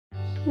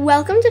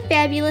Welcome to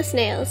Fabulous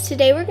Nails.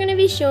 Today we're going to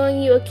be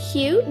showing you a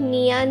cute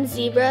neon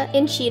zebra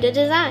and cheetah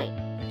design.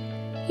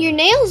 Your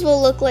nails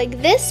will look like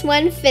this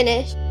when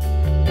finished.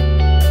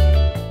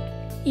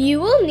 You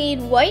will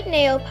need white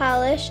nail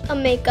polish, a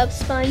makeup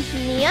sponge,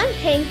 neon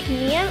pink,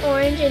 neon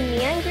orange, and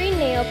neon green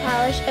nail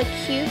polish, a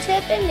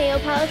Q-tip and nail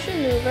polish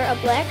remover, a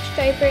black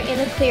striper,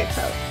 and a clear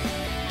coat.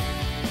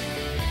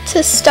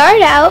 To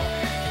start out,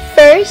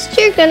 first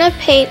you're going to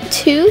paint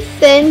 2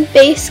 thin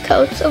base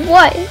coats of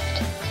white.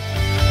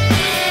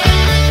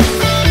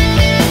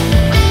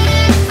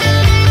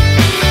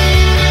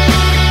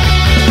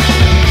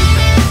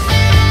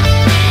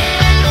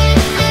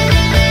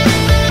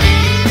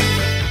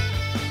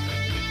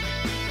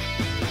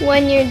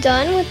 When you're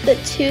done with the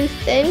 2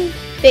 thin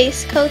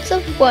base coats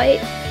of white,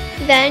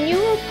 then you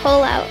will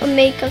pull out a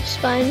makeup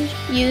sponge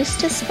used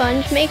to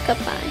sponge makeup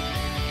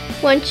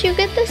on. Once you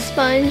get the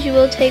sponge, you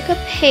will take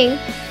a pink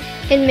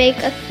and make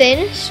a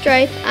thin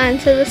stripe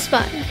onto the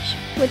sponge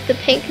with the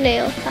pink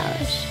nail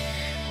polish.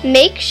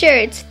 Make sure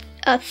it's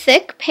a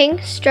thick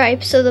pink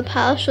stripe so the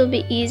polish will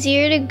be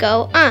easier to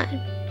go on.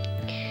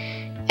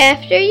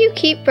 After you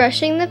keep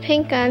brushing the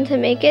pink on to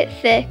make it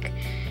thick,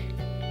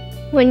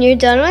 when you're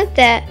done with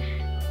that,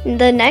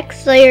 the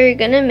next layer you're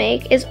going to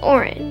make is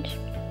orange.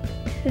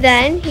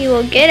 Then you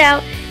will get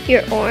out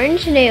your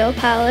orange nail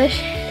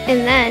polish and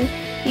then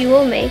you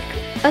will make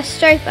a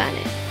stripe on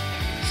it.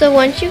 So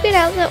once you get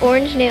out the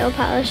orange nail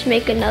polish,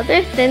 make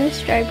another thin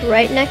stripe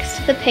right next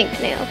to the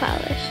pink nail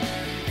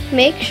polish.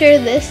 Make sure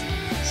this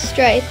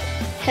stripe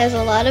has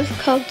a lot of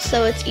coats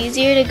so it's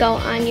easier to go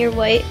on your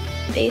white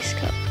base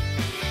coat.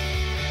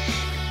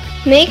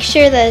 Make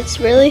sure that it's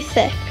really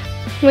thick.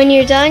 When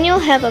you're done, you'll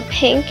have a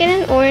pink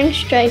and an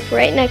orange stripe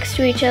right next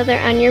to each other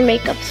on your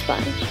makeup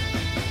sponge.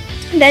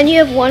 Then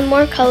you have one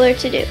more color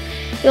to do.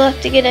 You'll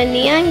have to get a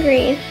neon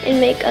green and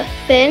make a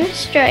thin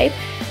stripe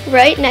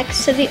right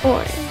next to the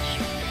orange.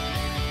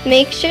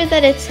 Make sure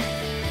that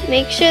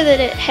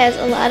it has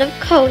a lot of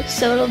coats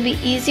so it'll be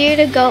easier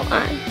to go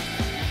on.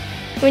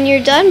 When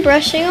you're done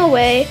brushing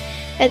away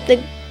at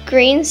the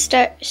green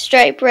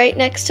stripe right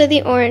next to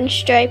the orange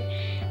stripe,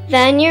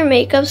 then your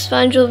makeup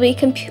sponge will be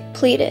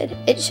completed.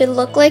 It should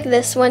look like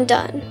this when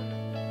done.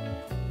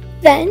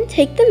 Then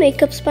take the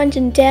makeup sponge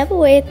and dab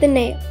away at the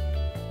nail.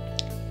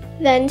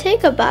 Then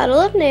take a bottle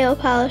of nail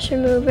polish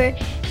remover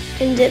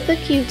and dip a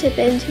Q-tip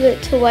into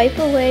it to wipe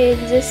away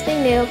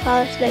existing nail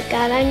polish that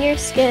got on your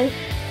skin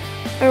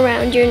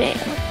around your nail.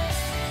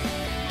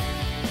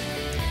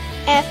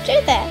 After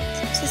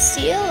that, to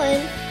seal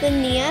in the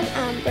neon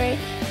ombre,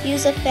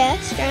 use a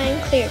fast drying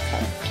clear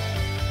coat.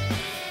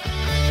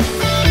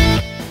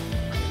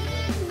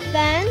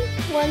 Then,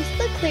 once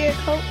the clear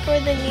coat for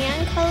the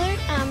neon colored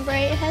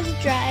ombre has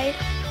dried,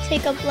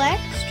 take a black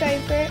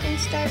striper and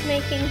start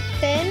making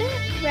thin,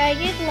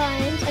 ragged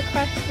lines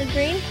across the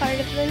green part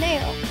of the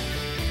nail.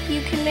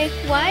 You can make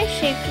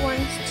Y-shaped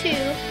ones too.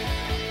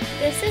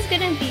 This is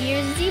going to be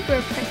your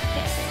zebra print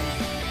pattern.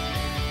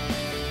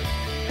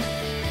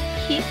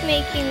 Keep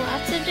making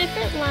lots of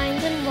different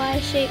lines in Y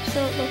shape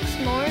so it looks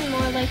more and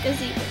more like a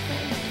zebra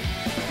print.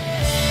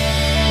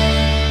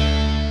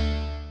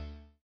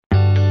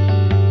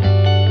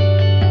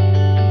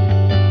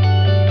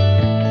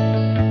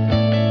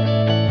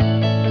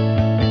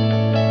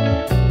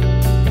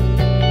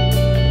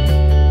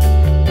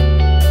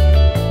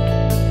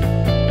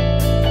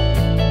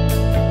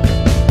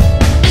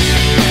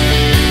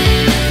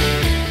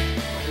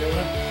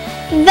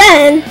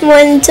 Then,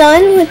 when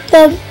done with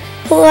the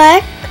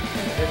black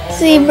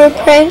zebra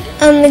print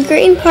on the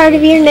green part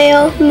of your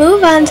nail,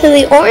 move on to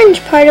the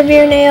orange part of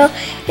your nail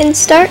and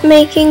start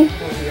making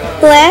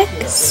black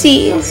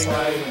C's.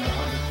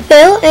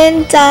 Fill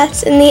in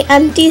dots in the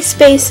empty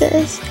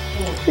spaces.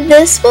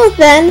 This will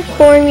then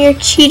form your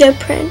cheetah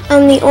print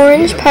on the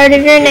orange part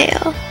of your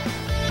nail.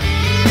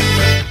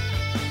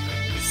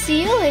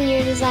 Seal in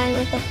your design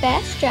with a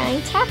fast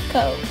drying top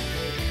coat.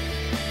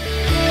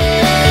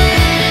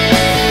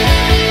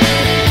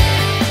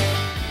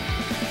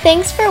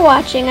 Thanks for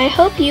watching. I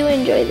hope you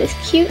enjoy this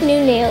cute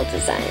new nail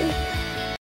design.